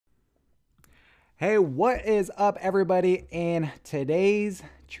Hey, what is up, everybody? In today's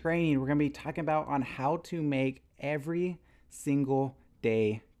training, we're going to be talking about on how to make every single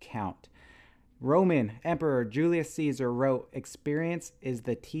day count. Roman Emperor Julius Caesar wrote, "Experience is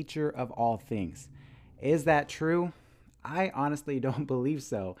the teacher of all things." Is that true? I honestly don't believe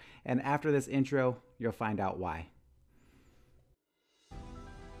so. And after this intro, you'll find out why.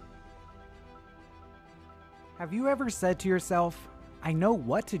 Have you ever said to yourself, I know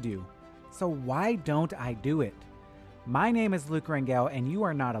what to do, so why don't I do it? My name is Luke Rangel, and you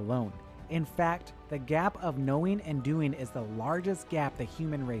are not alone. In fact, the gap of knowing and doing is the largest gap the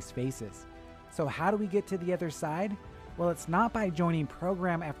human race faces. So how do we get to the other side? Well, it's not by joining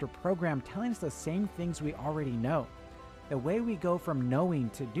program after program telling us the same things we already know. The way we go from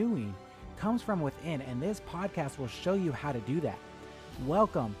knowing to doing comes from within, and this podcast will show you how to do that.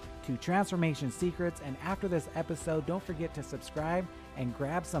 Welcome to Transformation Secrets, and after this episode, don't forget to subscribe and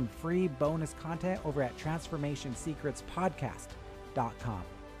grab some free bonus content over at transformationsecretspodcast.com.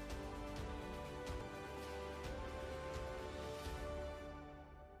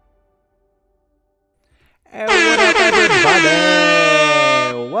 Hey, what up, everybody?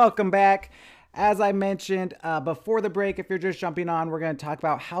 Welcome back. As I mentioned before the break, if you're just jumping on, we're going to talk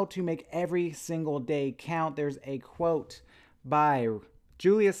about how to make every single day count. There's a quote by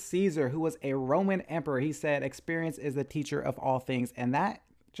Julius Caesar, who was a Roman emperor. He said, "Experience is the teacher of all things," and that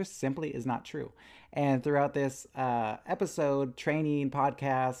just simply is not true. And throughout this episode, training,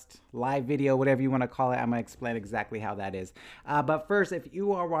 podcast, live video, whatever you want to call it, I'm going to explain exactly how that is. But first, if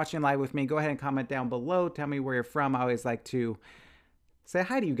you are watching live with me, go ahead and comment down below. Tell me where you're from. I always like to say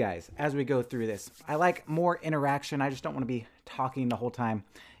hi to you guys as we go through this. I like more interaction. I just don't want to be talking the whole time,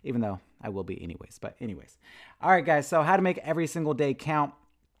 even though I will be anyways. But anyways. All right, guys. So how to make every single day count.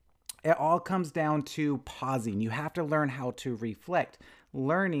 It all comes down to pausing. You have to learn how to reflect.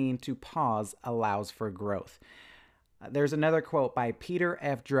 Learning to pause allows for growth. There's another quote by Peter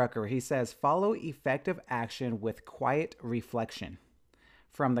F. Drucker. He says, "Follow effective action with quiet reflection.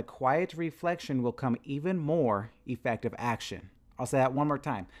 From the quiet reflection will come even more effective action." I'll say that one more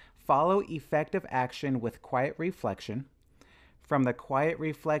time. Follow effective action with quiet reflection. From the quiet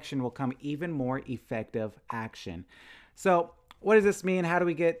reflection will come even more effective action. So what does this mean? How do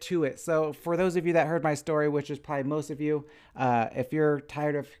we get to it? So for those of you that heard my story, which is probably most of you, if you're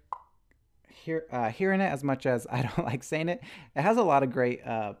tired of hearing it as much as I don't like saying it, it has a lot of great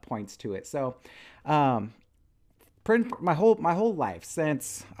points to it. So my whole life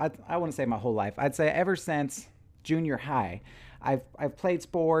since, I wouldn't say my whole life, I'd say ever since junior high, I've played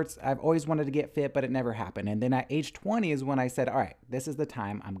sports. I've always wanted to get fit, but it never happened. And then at age 20 is when I said, all right, this is the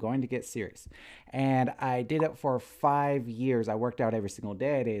time. I'm going to get serious. And I did it for 5 years. I worked out every single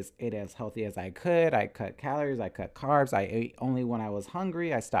day. It as healthy as I could. I cut calories. I cut carbs. I ate only when I was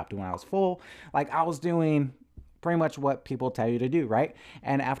hungry. I stopped when I was full. Like, I was doing pretty much what people tell you to do, right?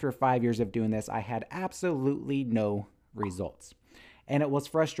 And after 5 years of doing this, I had absolutely no results. And it was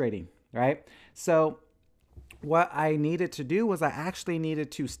frustrating, right? So what I needed to do was I actually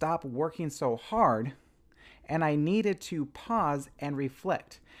needed to stop working so hard, and I needed to pause and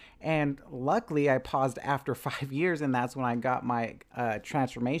reflect. And luckily, I paused after 5 years, and that's when I got my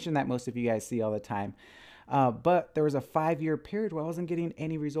transformation that most of you guys see all the time. But there was a 5-year period where I wasn't getting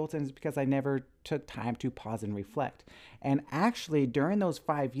any results, and it's because I never took time to pause and reflect. And actually, during those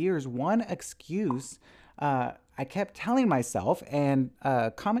 5 years, one excuse I kept telling myself, and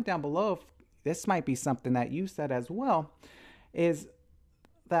comment down below if this might be something that you said as well, is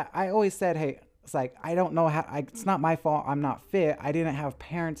that I always said, hey, it's like, I don't know how, it's not my fault I'm not fit. I didn't have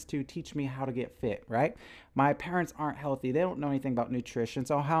parents to teach me how to get fit, right? My parents aren't healthy. They don't know anything about nutrition.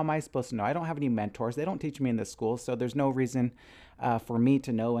 So how am I supposed to know? I don't have any mentors. They don't teach me in the school. So there's no reason for me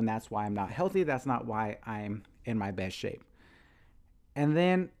to know. And that's why I'm not healthy. That's not why I'm in my best shape. And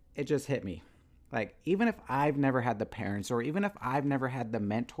then it just hit me. Like, even if I've never had the parents, or even if I've never had the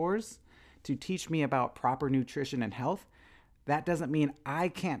mentors to teach me about proper nutrition and health, that doesn't mean I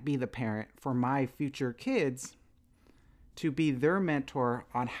can't be the parent for my future kids to be their mentor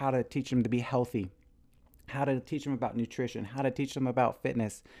on how to teach them to be healthy, how to teach them about nutrition, how to teach them about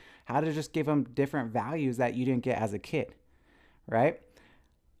fitness, how to just give them different values that you didn't get as a kid, right?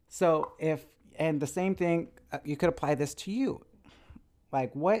 So and the same thing, you could apply this to you.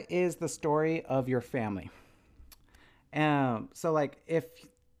 Like, what is the story of your family? So like,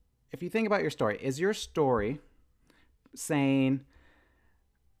 if you think about your story, is your story saying,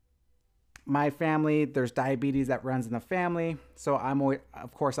 my family, there's diabetes that runs in the family, so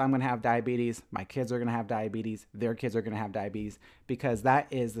of course I'm going to have diabetes, my kids are going to have diabetes, their kids are going to have diabetes, because that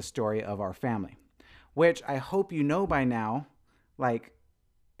is the story of our family, which I hope you know by now, like,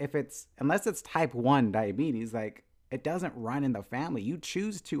 if it's, unless it's type 1 diabetes, like it doesn't run in the family. You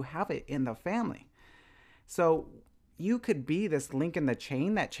choose to have it in the family. So you could be this link in the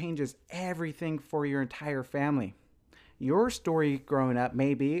chain that changes everything for your entire family. Your story growing up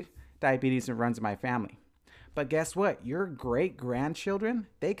may be diabetes runs in my family. But guess what? Your great grandchildren,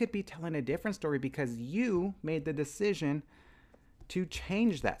 they could be telling a different story because you made the decision to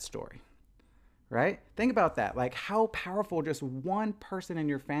change that story, right? Think about that. Like how powerful just one person in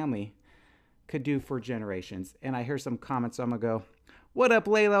your family could do for generations. And I hear some comments, so I'm gonna go, what up,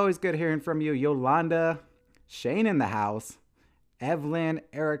 Layla? Always good hearing from you. Yolanda, Shane in the house, Evelyn,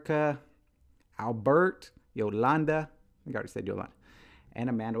 Erica, Albert, Yolanda. I think I already said Yolanda. And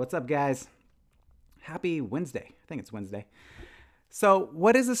Amanda. What's up, guys? Happy Wednesday. I think it's Wednesday. So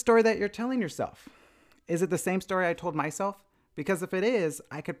what is the story that you're telling yourself? Is it the same story I told myself? Because if it is,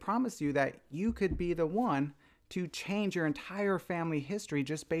 I could promise you that you could be the one to change your entire family history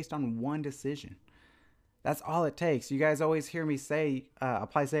just based on one decision. That's all it takes. You guys always hear me say, I'll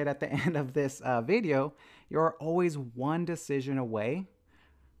probably say it at the end of this video, you're always one decision away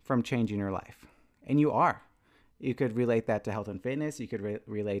from changing your life. And you are. You could relate that to health and fitness. You could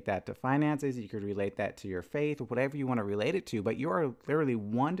relate that to finances. You could relate that to your faith, whatever you want to relate it to. But you are literally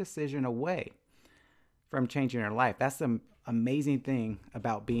one decision away from changing your life. That's the amazing thing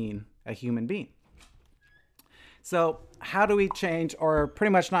about being a human being. So how do we change, or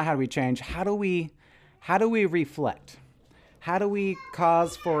pretty much not how do we change, how do we reflect? How do we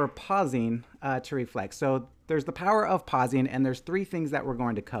cause for pausing to reflect? So there's the power of pausing, and there's 3 things that we're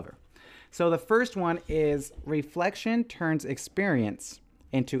going to cover. So the first one is reflection turns experience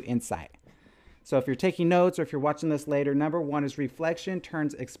into insight. So if you're taking notes or if you're watching this later, number 1 is reflection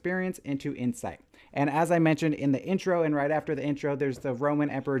turns experience into insight. And as I mentioned in the intro and right after the intro, there's the Roman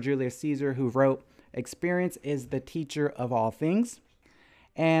Emperor Julius Caesar who wrote, "Experience is the teacher of all things."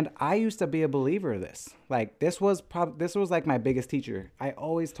 And I used to be a believer of this. Like this was like my biggest teacher. I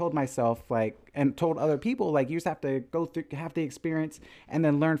always told myself and told other people, like, you just have to go through, have the experience and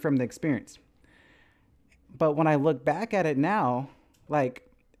then learn from the experience. But when I look back at it now, like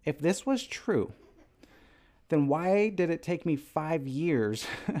if this was true, then why did it take me 5 years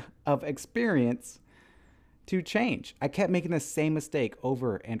of experience to change? I kept making the same mistake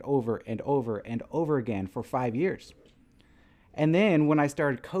over and over and over and over again for 5 years. And then when I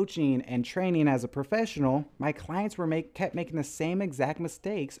started coaching and training as a professional, my clients kept making the same exact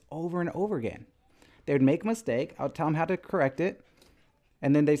mistakes over and over again. They would make a mistake, I would tell them how to correct it,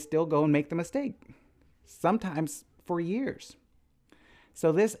 and then they still go and make the mistake, sometimes for years.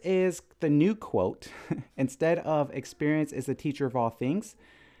 So this is the new quote. Instead of experience is the teacher of all things,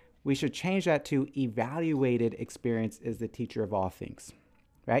 we should change that to evaluated experience is the teacher of all things,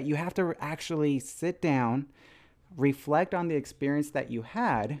 right? You have to actually sit down, reflect on the experience that you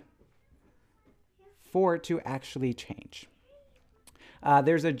had for it to actually change.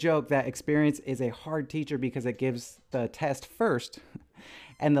 There's a joke that experience is a hard teacher because it gives the test first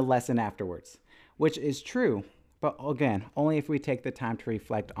and the lesson afterwards, which is true. But again, only if we take the time to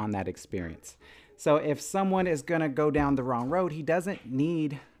reflect on that experience. So if someone is going to go down the wrong road, he doesn't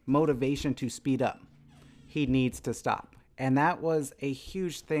need motivation to speed up. He needs to stop. And that was a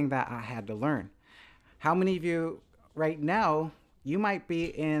huge thing that I had to learn. How many of you right now, you might be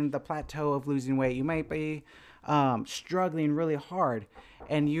in the plateau of losing weight. You might be struggling really hard.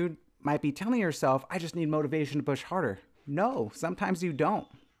 And you might be telling yourself, I just need motivation to push harder. No, sometimes you don't.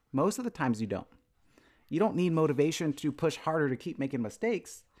 Most of the times you don't. You don't need motivation to push harder to keep making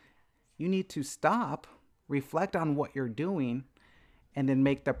mistakes. You need to stop, reflect on what you're doing, and then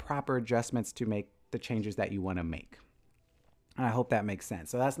make the proper adjustments to make the changes that you want to make. And I hope that makes sense.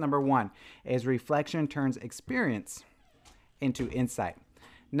 So that's number 1, is reflection turns experience into insight.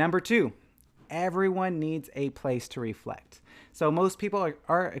 Number 2, everyone needs a place to reflect. So most people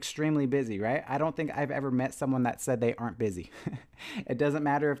are extremely busy, right? I don't think I've ever met someone that said they aren't busy. It doesn't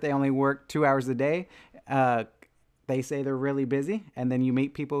matter if they only work 2 hours a day. They say they're really busy. And then you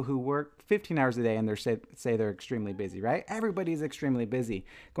meet people who work 15 hours a day and they say they're extremely busy, right? Everybody's extremely busy,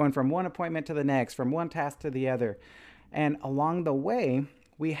 going from one appointment to the next, from one task to the other. And along the way,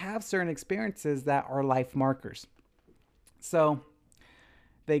 we have certain experiences that are life markers. So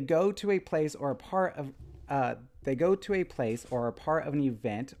they go to a place or a part of an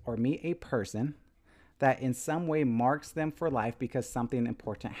event or meet a person that in some way marks them for life because something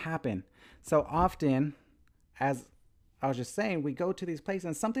important happened. So often, as I was just saying, we go to these places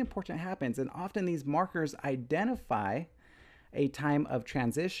and something important happens. And often these markers identify a time of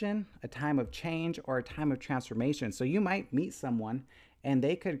transition, a time of change, or a time of transformation. So you might meet someone and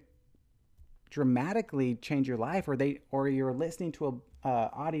they could dramatically change your life, or you're listening to a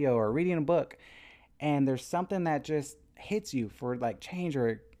audio or reading a book, and there's something that just hits you for like change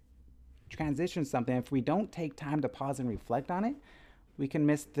or transition something. If we don't take time to pause and reflect on it, we can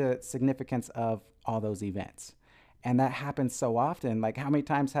miss the significance of all those events. And that happens so often. Like, how many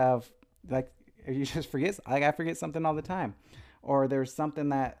times have, like, you just forget, like, I forget something all the time. Or there's something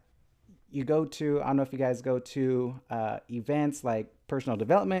that you go to, I don't know if you guys go to events like personal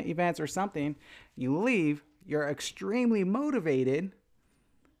development events or something, you leave, you're extremely motivated,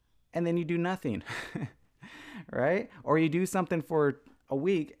 and then you do nothing, right? Or you do something for a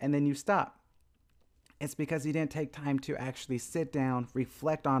week and then you stop. It's because you didn't take time to actually sit down,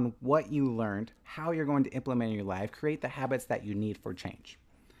 reflect on what you learned, how you're going to implement in your life, create the habits that you need for change.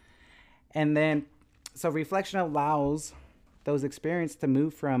 And then, so reflection allows those experiences to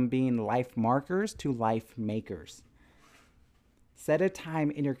move from being life markers to life makers. Set a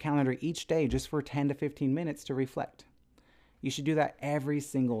time in your calendar each day just for 10 to 15 minutes to reflect. You should do that every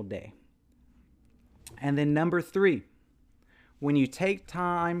single day. And then number 3, when you take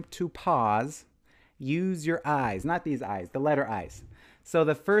time to pause, use your eyes, not these eyes, the letter I's. So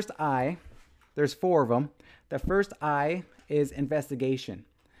the first I, there's 4 of them. The first I is investigation.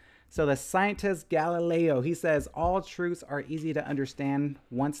 So the scientist Galileo, he says, all truths are easy to understand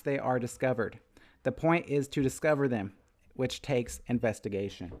once they are discovered. The point is to discover them, which takes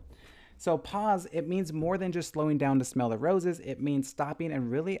investigation. So pause, it means more than just slowing down to smell the roses. It means stopping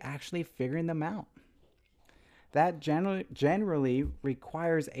and really actually figuring them out. That generally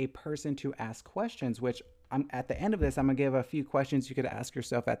requires a person to ask questions, which at the end of this, I'm going to give a few questions you could ask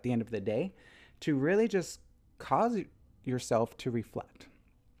yourself at the end of the day to really just cause yourself to reflect.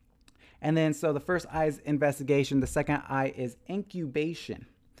 And then, so the first I is investigation. The second I is incubation.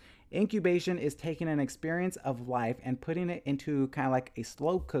 Incubation is taking an experience of life and putting it into kind of like a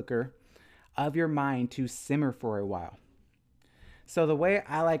slow cooker of your mind to simmer for a while. So the way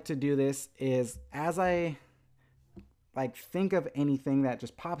I like to do this is as I like think of anything that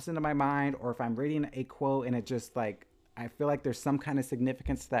just pops into my mind, or if I'm reading a quote and it just like, I feel like there's some kind of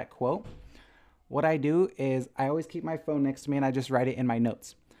significance to that quote, what I do is I always keep my phone next to me and I just write it in my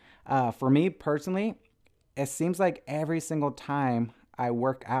notes. For me personally, it seems like every single time I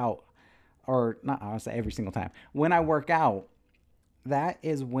work out, or not, I don't say every single time, when I work out, that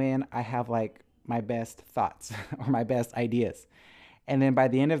is when I have like my best thoughts or my best ideas. And then by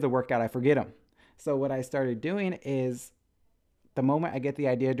the end of the workout, I forget them. So what I started doing is the moment I get the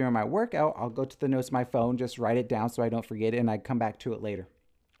idea during my workout, I'll go to the notes of my phone, just write it down so I don't forget it, and I come back to it later,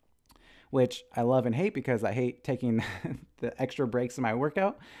 which I love and hate because I hate taking the extra breaks in my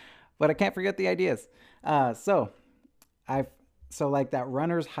workout, but I can't forget the ideas. So like that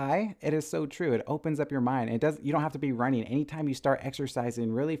runner's high, it is so true. It opens up your mind. You don't have to be running. Anytime you start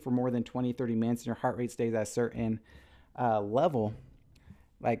exercising really for more than 20, 30 minutes and your heart rate stays at a certain level,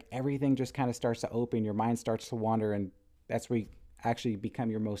 like everything just kind of starts to open, your mind starts to wander, and that's where you actually become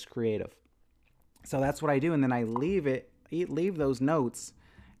your most creative. So that's what I do. And then I leave those notes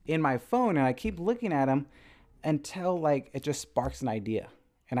in my phone, and I keep looking at them until like it just sparks an idea.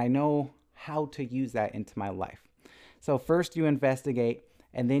 And I know how to use that into my life. So first you investigate,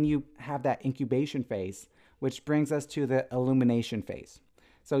 and then you have that incubation phase, which brings us to the illumination phase.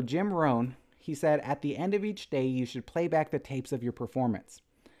 So Jim Rohn, he said, at the end of each day, you should play back the tapes of your performance.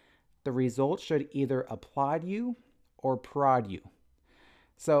 The results should either applaud you or prod you.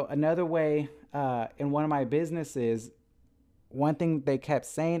 So another way, in one of my businesses, one thing they kept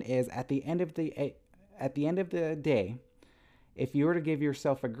saying is at the end of the day, if you were to give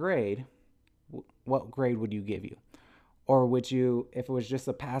yourself a grade, what grade would you give you? Or would you, if it was just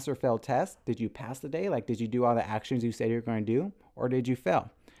a pass or fail test, did you pass the day? Like, did you do all the actions you said you were going to do? Or did you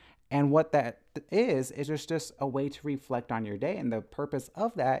fail? And what that is just a way to reflect on your day. And the purpose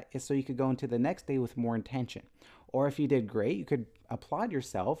of that is so you could go into the next day with more intention. Or if you did great, you could applaud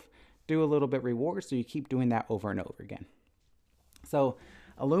yourself, do a little bit reward, so you keep doing that over and over again. So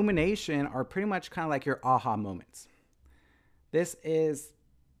illumination are pretty much kind of like your aha moments. It's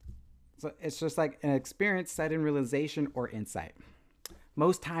just like an experience, sudden realization, or insight.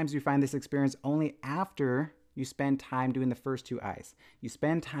 Most times you find this experience only after you spend time doing the first 2 I's. You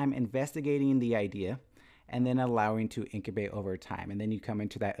spend time investigating the idea and then allowing to incubate over time. And then you come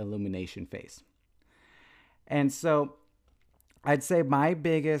into that illumination phase. And so I'd say my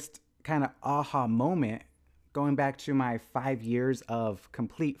biggest kind of aha moment, going back to my 5 years of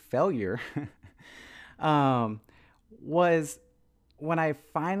complete failure, was when I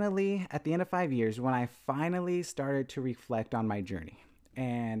finally, at the end of 5 years, when I finally started to reflect on my journey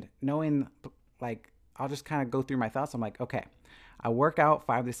and knowing, like, I'll just kind of go through my thoughts. I'm like, okay, I work out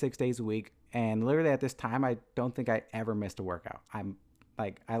 5 to 6 days a week And literally at this time, I don't think I ever missed a workout.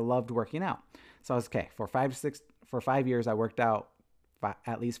 I loved working out. So I was okay. For 5 years, I worked out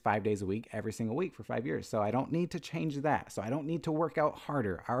at least 5 days a week, every single week for 5 years. So I don't need to change that. So I don't need to work out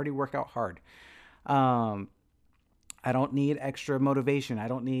harder. I already work out hard. I don't need extra motivation. I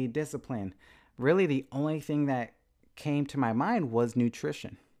don't need discipline. Really, the only thing that came to my mind was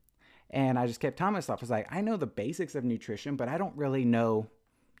nutrition. And I just kept telling myself, I was like, I know the basics of nutrition, but I don't really know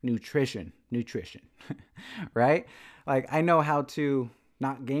nutrition, right? Like I know how to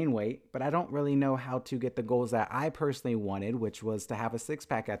not gain weight, but I don't really know how to get the goals that I personally wanted, which was to have a six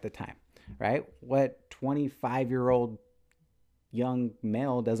pack at the time, right? What 25-year-old young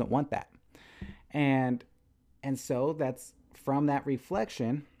male doesn't want that? And so that's from that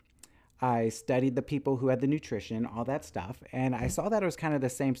reflection, I studied the people who had the nutrition, all that stuff, and I saw that it was kind of the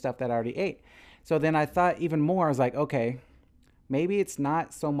same stuff that I already ate. So then I thought even more. I was like, okay, maybe it's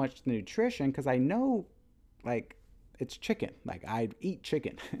not so much the nutrition, because I know, like, it's chicken. Like, I eat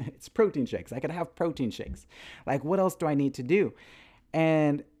chicken. It's protein shakes. I could have protein shakes. Like, what else do I need to do?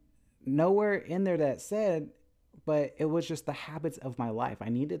 And nowhere in there that said, but it was just the habits of my life. I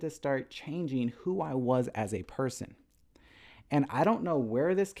needed to start changing who I was as a person. And I don't know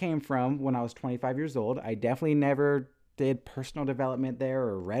where this came from when I was 25 years old. I definitely never did personal development there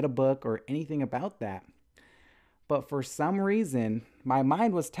or read a book or anything about that. But for some reason, my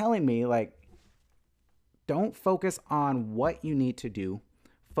mind was telling me, like, don't focus on what you need to do.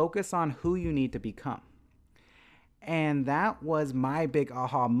 Focus on who you need to become. And that was my big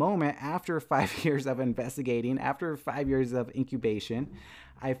aha moment after 5 years of investigating, after 5 years of incubation.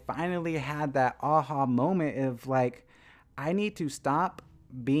 I finally had that aha moment of like, I need to stop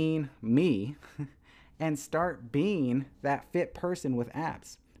being me and start being that fit person with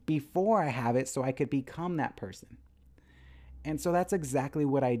abs before I have it so I could become that person. And so that's exactly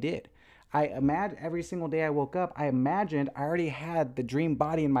what I did. I imagined every single day I woke up, I imagined I already had the dream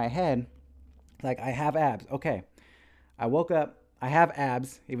body in my head. Like, I have abs. Okay. I woke up, I have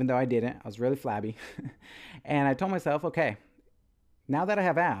abs, even though I didn't. I was really flabby. And I told myself, okay, now that I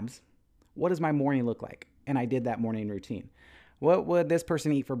have abs, what does my morning look like? And I did that morning routine. What would this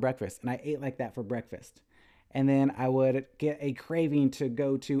person eat for breakfast? And I ate like that for breakfast. And then I would get a craving to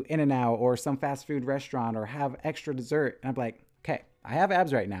go to In-N-Out or some fast food restaurant or have extra dessert. And I'm like, okay, I have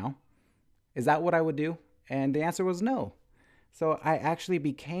abs right now. Is that what I would do? And the answer was no. So I actually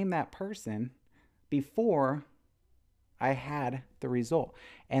became that person before I had the result.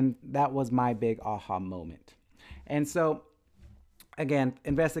 And that was my big aha moment. And so, again,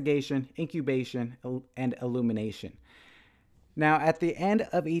 investigation, incubation, and illumination. Now, at the end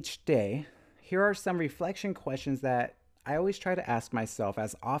of each day, here are some reflection questions that I always try to ask myself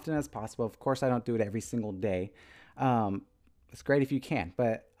as often as possible. Of course, I don't do it every single day. It's great if you can,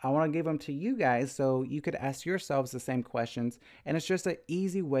 but I want to give them to you guys so you could ask yourselves the same questions. And it's just an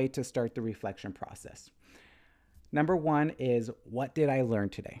easy way to start the reflection process. Number one is, what did I learn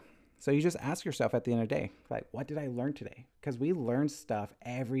today? So you just ask yourself at the end of the day, like, what did I learn today? Because we learn stuff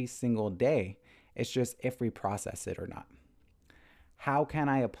every single day. It's just if we process it or not. How can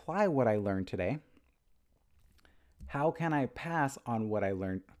I apply what I learned today? How can I pass on what I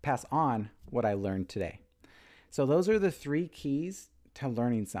learned today? So those are the three keys to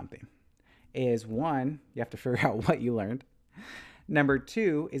learning something. Is one, you have to figure out what you learned. Number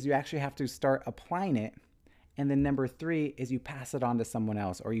two is you actually have to start applying it. And then number three is you pass it on to someone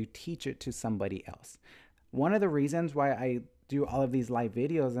else or you teach it to somebody else. One of the reasons why I do all of these live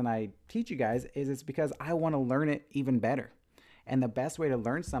videos and I teach you guys is it's because I want to learn it even better. And the best way to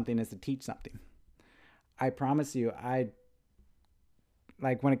learn something is to teach something. I promise you,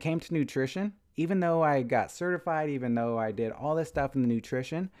 when it came to nutrition, even though I got certified, even though I did all this stuff in the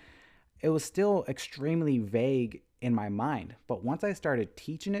nutrition, it was still extremely vague in my mind. But once I started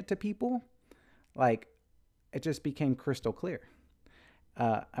teaching it to people, it just became crystal clear.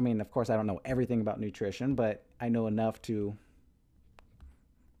 Of course, I don't know everything about nutrition, but I know enough to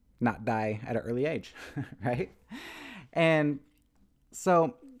not die at an early age, right? And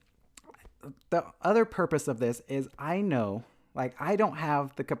so the other purpose of this is I know, I don't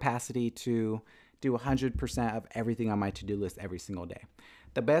have the capacity to do 100% of everything on my to-do list every single day.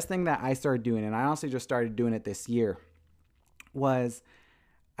 The best thing that I started doing, and I honestly just started doing it this year, was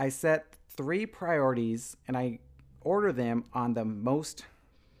I set 3 priorities and I order them on the most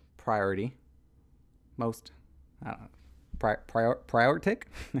priority, prioritic.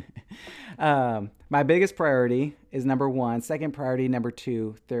 My biggest priority is number 1, second priority, number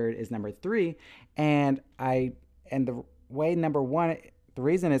 2, third is number 3. And the way number 1, the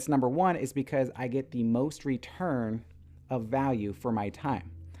reason it's number 1 is because I get the most return of value for my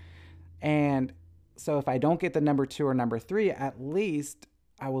time. And so if I don't get the number 2 or number 3, at least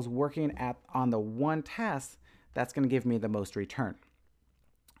I was working on the one task that's going to give me the most return.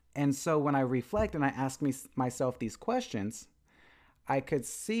 And so when I reflect and I ask myself these questions, I could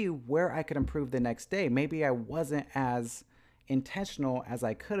see where I could improve the next day. Maybe I wasn't as intentional as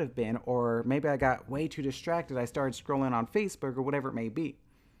I could have been, or maybe I got way too distracted. I started scrolling on Facebook or whatever it may be.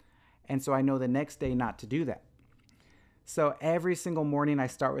 And so I know the next day not to do that. So every single morning I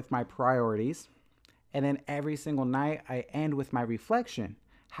start with my priorities, and then every single night I end with my reflection.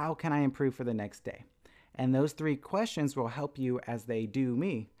 How can I improve for the next day? And those 3 questions will help you as they do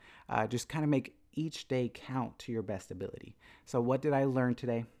me. Just kind of make each day count to your best ability. So what did I learn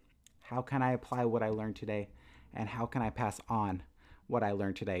today? How can I apply what I learned today? And how can I pass on what I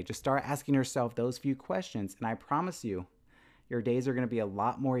learned today? Just start asking yourself those few questions, and I promise you, your days are going to be a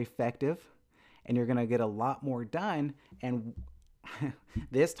lot more effective, and you're going to get a lot more done. And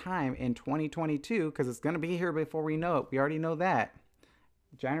this time in 2022, because it's going to be here before we know it, we already know that.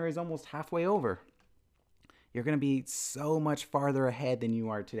 January is almost halfway over. You're going to be so much farther ahead than you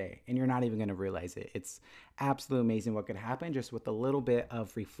are today, and you're not even going to realize it. It's absolutely amazing what could happen just with a little bit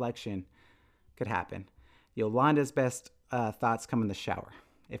of reflection could happen. Yolanda's best thoughts come in the shower,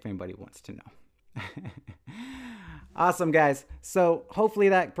 if anybody wants to know. Awesome, guys. So hopefully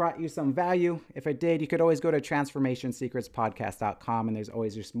that brought you some value. If it did, you could always go to transformationsecretspodcast.com, and there's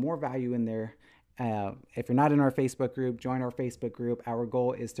always just more value in there. If you're not in our Facebook group, join our Facebook group. Our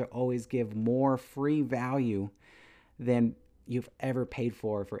goal is to always give more free value than you've ever paid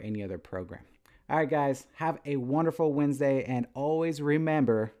for any other program. All right, guys, have a wonderful Wednesday, and always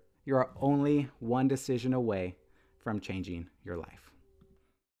remember, you are only one decision away from changing your life.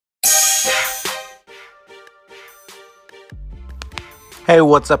 Hey,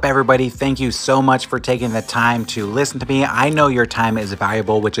 what's up, everybody? Thank you so much for taking the time to listen to me. I know your time is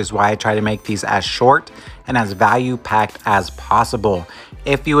valuable, which is why I try to make these as short and as value-packed as possible.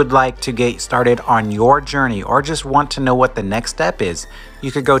 If you would like to get started on your journey or just want to know what the next step is,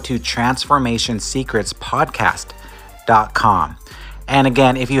 you could go to transformationsecretspodcast.com. And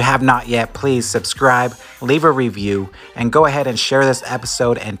again, if you have not yet, please subscribe, leave a review, and go ahead and share this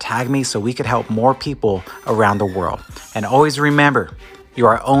episode and tag me so we could help more people around the world. And always remember, you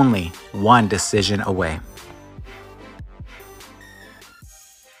are only one decision away.